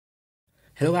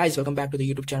Hello guys, welcome back to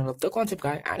the YouTube channel of The Concept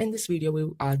Guy, and in this video we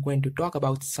are going to talk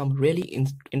about some really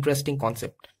interesting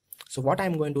concept. So what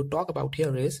I'm going to talk about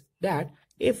here is that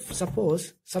if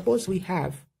suppose we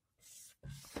have,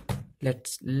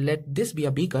 let this be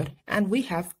a beaker and we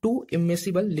have two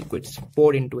immiscible liquids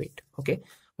poured into it. Okay,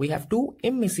 we have two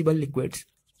immiscible liquids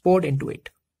poured into it.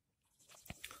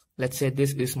 Let's say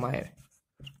this is my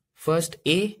first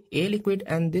A liquid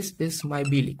and this is my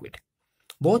B liquid.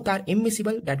 Both are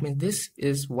immiscible, that means this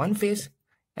is one phase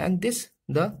and this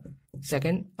the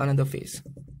second another phase.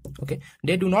 Okay,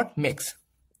 they do not mix.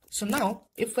 So now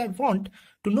if I want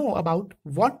to know about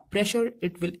what pressure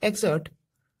it will exert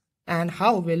and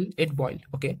how will it boil,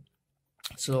 okay,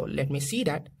 so let me see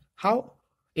that how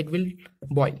it will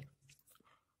boil.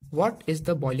 What is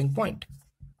the boiling point?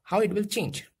 How it will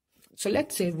change? So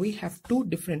let's say we have two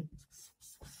different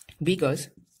beakers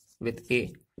with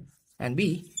A and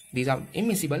B. These are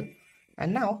immiscible,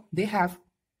 and now they have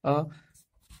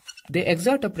they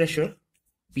exert a pressure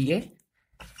PA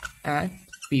and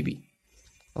PB.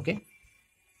 Okay,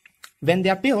 when they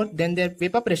are pure, then their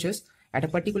vapor pressures at a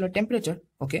particular temperature,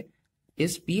 okay,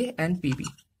 is PA and PB.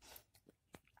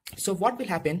 So what will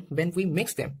happen when we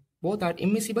mix them? Both are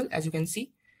immiscible, as you can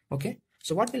see. Okay,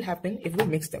 so what will happen if we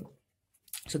mix them?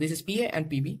 So this is PA and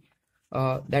PB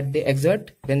that they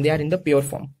exert when they are in the pure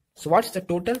form. So what's the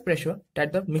total pressure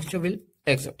that the mixture will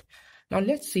exert? Now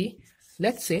let's say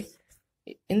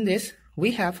in this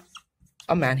we have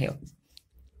a man here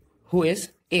who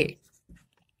is A,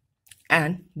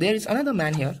 and there is another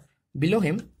man here below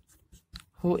him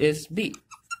who is B.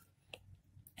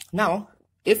 Now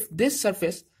if this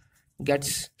surface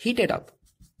gets heated up,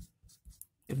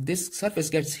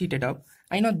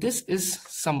 I know this is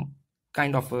some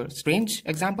kind of a strange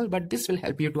example, but this will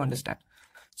help you to understand.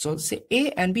 So say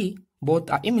A and B both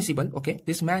are immiscible. Okay,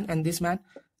 this man and this man,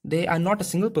 they are not a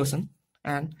single person,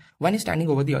 and one is standing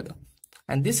over the other,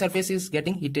 and this surface is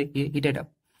getting heated up.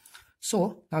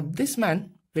 So now this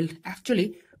man will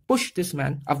actually push this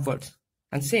man upwards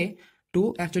and say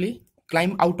to actually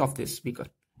climb out of this beaker.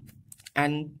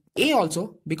 And A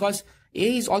also, because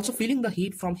A is also feeling the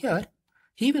heat from here,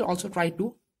 he will also try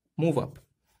to move up.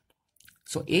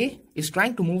 So A is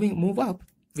trying to move up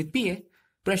with PA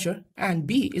pressure, and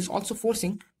B is also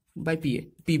forcing by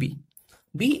PB.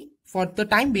 B, for the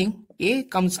time being, A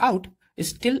comes out, is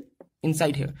still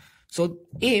inside here. So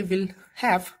A will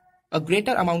have a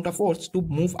greater amount of force to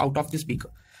move out of this beaker.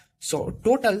 So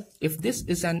total, if this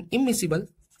is an immiscible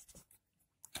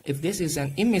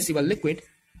liquid,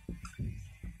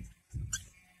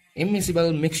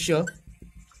 immiscible mixture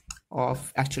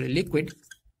of actually liquid,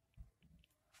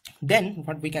 then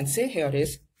what we can say here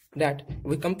is that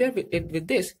we compare it with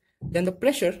this, then the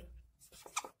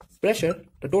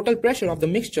the total pressure of the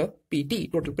mixture, PT,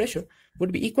 total pressure,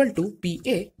 would be equal to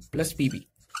PA plus PB.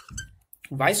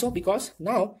 Why so? Because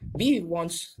now B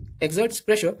exerts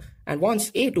pressure and wants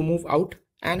A to move out,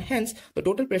 and hence the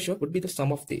total pressure would be the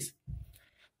sum of these.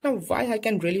 Now why I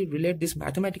can really relate this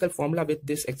mathematical formula with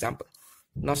this example?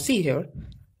 Now see here,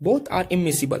 both are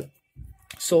immiscible.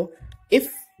 So if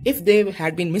they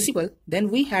had been miscible, then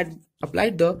we had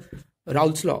applied the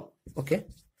Raoult's law. Okay,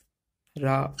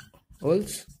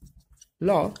 Raoult's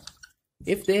law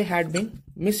if they had been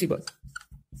miscible,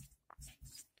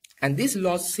 and this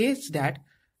law says that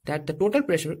the total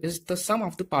pressure is the sum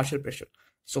of the partial pressure.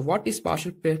 So what is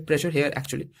partial pressure here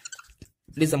actually?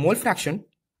 It is the mole fraction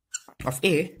of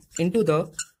A into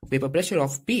the vapor pressure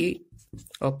of P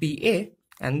or PA,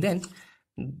 and then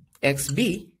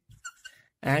XB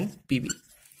and PB.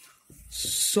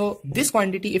 So this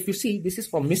quantity, if you see, this is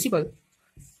for miscible,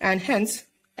 and hence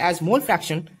as mole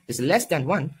fraction is less than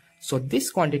 1, so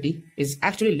this quantity is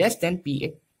actually less than PA,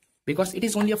 because it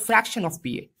is only a fraction of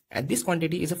PA, and this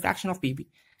quantity is a fraction of PB,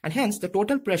 and hence the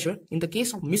total pressure in the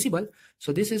case of miscible,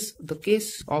 so this is the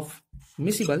case of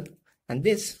miscible, and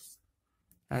this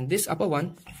upper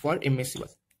one for immiscible.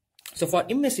 So for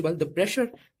immiscible,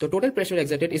 the total pressure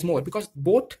exerted is more, because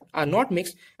both are not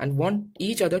mixed and want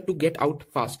each other to get out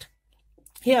fast.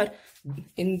 Here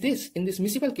in this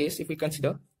miscible case, if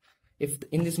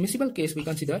in this miscible case we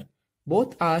consider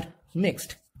both are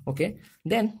mixed, okay,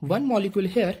 then one molecule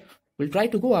here will try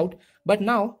to go out, but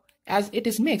now as it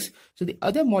is mixed, so the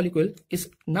other molecule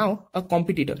is now a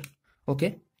competitor.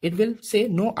 Okay, it will say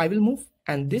no, I will move,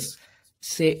 and this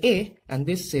say A and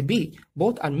this say B,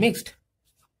 both are mixed,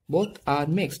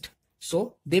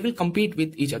 so they will compete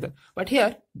with each other. But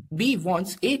here B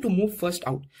wants A to move first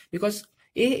out, because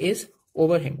A is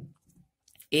over him.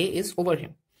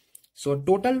 So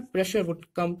total pressure would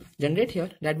generate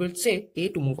here, that will say A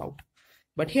to move out.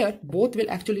 But here both will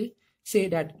actually say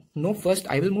that no, first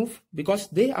I will move, because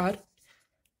they are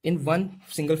in one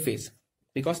single phase,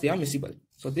 because they are miscible.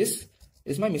 So this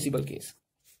is my miscible case,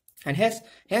 and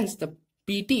hence the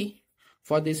PT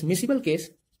for this miscible case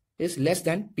is less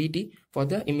than PT for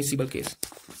the immiscible case.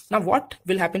 Now what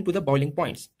will happen to the boiling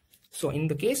points? So in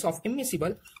the case of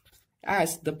immiscible,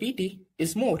 as the PT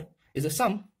is a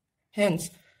sum, hence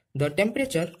the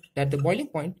temperature at the boiling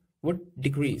point would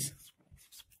decrease.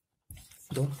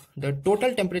 The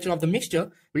total temperature of the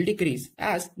mixture will decrease,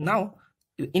 as now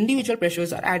individual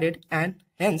pressures are added, and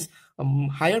hence a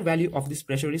higher value of this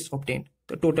pressure is obtained,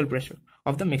 the total pressure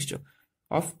of the mixture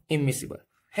of immiscible.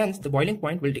 Hence the boiling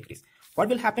point will decrease. What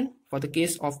will happen for the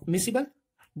case of miscible?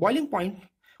 Boiling point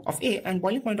of A and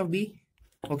boiling point of B,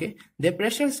 okay, their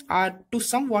pressures are to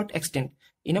somewhat extent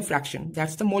in a fraction,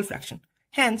 that's the mole fraction.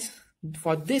 Hence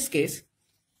for this case,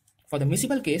 for the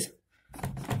miscible case,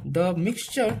 the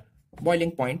mixture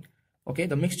boiling point, okay,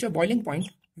 the mixture boiling point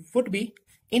would be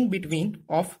in between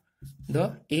of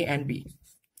the A and B.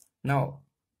 Now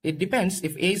it depends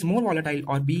if A is more volatile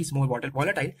or B is more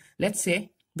volatile. Let's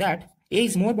say that A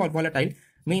is more volatile,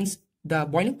 means the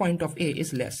boiling point of A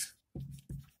is less,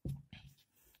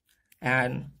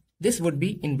 and this would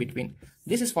be in between.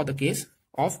 This is for the case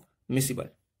of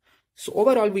miscible. So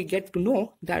overall we get to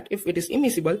know that if it is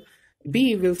immiscible,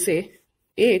 B will say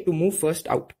A to move first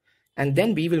out, and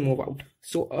then B will move out.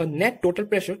 So a net total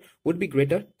pressure would be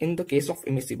greater in the case of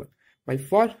immiscible. While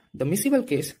for the miscible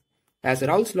case, as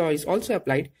Raoult's law is also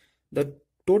applied, the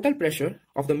total pressure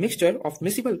of the mixture of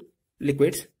miscible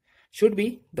liquids should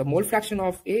be the mole fraction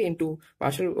of A into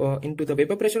the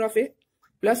vapor pressure of A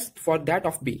plus for that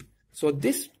of B. So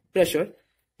this pressure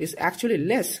is actually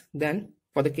less than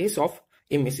for the case of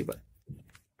immiscible.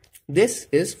 This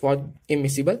is for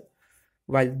immiscible,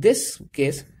 while this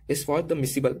case is for the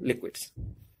miscible liquids,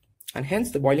 and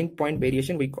hence the boiling point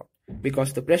variation we got,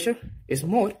 because the pressure is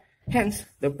more, hence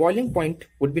the boiling point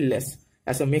would be less,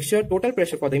 as a mixture total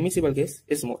pressure for the immiscible case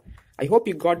is more. I hope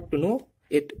you got to know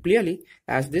it clearly,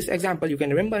 as this example you can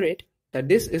remember it, that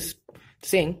this is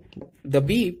saying the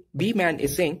B man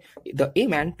is saying the A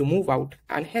man to move out,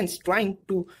 and hence trying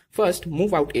to first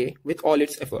move out A with all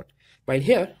its effort, while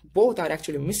here both are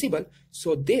actually miscible,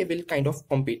 so they will kind of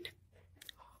compete.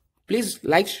 Please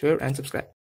like, share and subscribe.